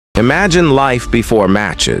Imagine life before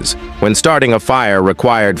matches, when starting a fire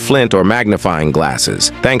required flint or magnifying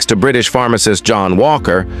glasses. Thanks to British pharmacist John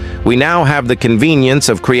Walker, we now have the convenience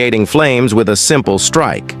of creating flames with a simple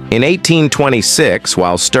strike. In 1826,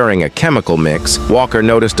 while stirring a chemical mix, Walker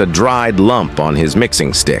noticed a dried lump on his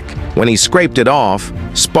mixing stick. When he scraped it off,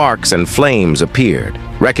 sparks and flames appeared.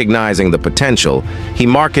 Recognizing the potential, he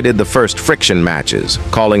marketed the first friction matches,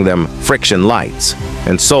 calling them friction lights,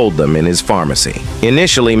 and sold them in his pharmacy.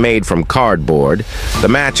 Initially made from cardboard, the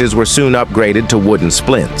matches were soon upgraded to wooden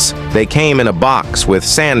splints. They came in a box with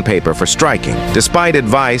sandpaper for striking. Despite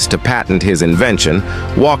advice to patent his invention,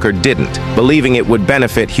 Walker didn't, believing it would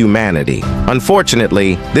benefit humanity.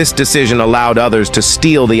 Unfortunately, this decision allowed others to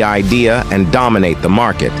steal the idea and dominate the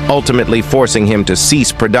market, ultimately forcing him to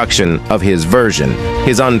cease production of his version.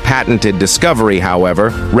 His unpatented discovery, however,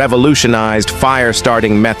 revolutionized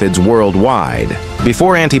fire-starting methods worldwide.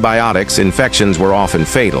 Before antibiotics, infections were often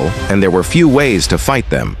fatal, and there were few ways to fight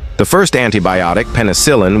them. The first antibiotic,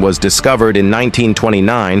 penicillin, was discovered in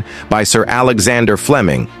 1929 by Sir Alexander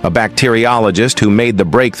Fleming, a bacteriologist who made the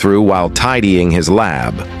breakthrough while tidying his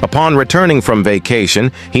lab. Upon returning from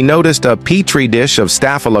vacation, he noticed a petri dish of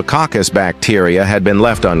Staphylococcus bacteria had been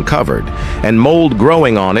left uncovered, and mold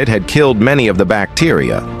growing on it had killed many of the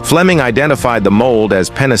bacteria. Fleming identified the mold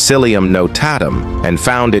as Penicillium notatum and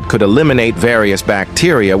found it could eliminate various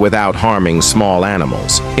bacteria without harming small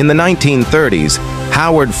animals. In the 1930s,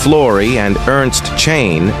 Howard Florey and Ernst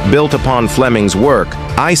Chain built upon Fleming's work,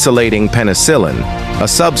 isolating penicillin, a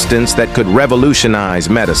substance that could revolutionize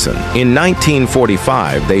medicine. In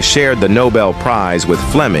 1945, they shared the Nobel Prize with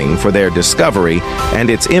Fleming for their discovery and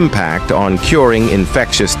its impact on curing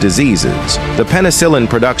infectious diseases. The penicillin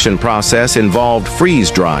production process involved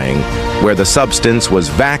freeze-drying, where the substance was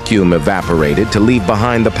vacuum evaporated to leave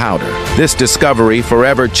behind the powder. This discovery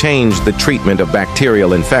forever changed the treatment of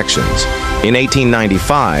bacterial infections. In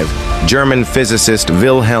 1895, German physicist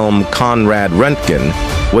Wilhelm Conrad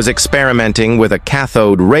Röntgen was experimenting with a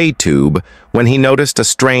cathode ray tube when he noticed a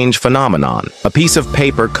strange phenomenon. A piece of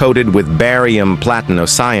paper coated with barium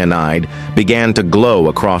platinocyanide began to glow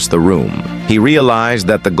across the room. He realized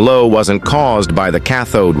that the glow wasn't caused by the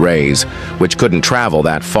cathode rays, which couldn't travel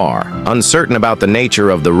that far. Uncertain about the nature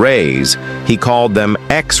of the rays, he called them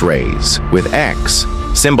X-rays, with X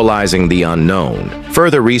symbolizing the unknown.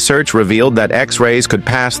 Further research revealed that X-rays could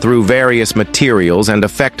pass through various materials and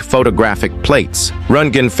affect photographic plates.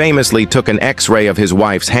 Röntgen famously took an X-ray of his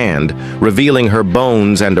wife's hand, revealing her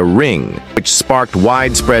bones and a ring, which sparked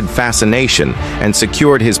widespread fascination and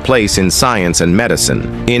secured his place in science and medicine.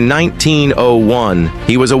 In 1901,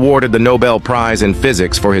 he was awarded the Nobel Prize in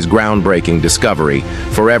Physics for his groundbreaking discovery,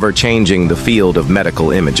 forever changing the field of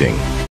medical imaging.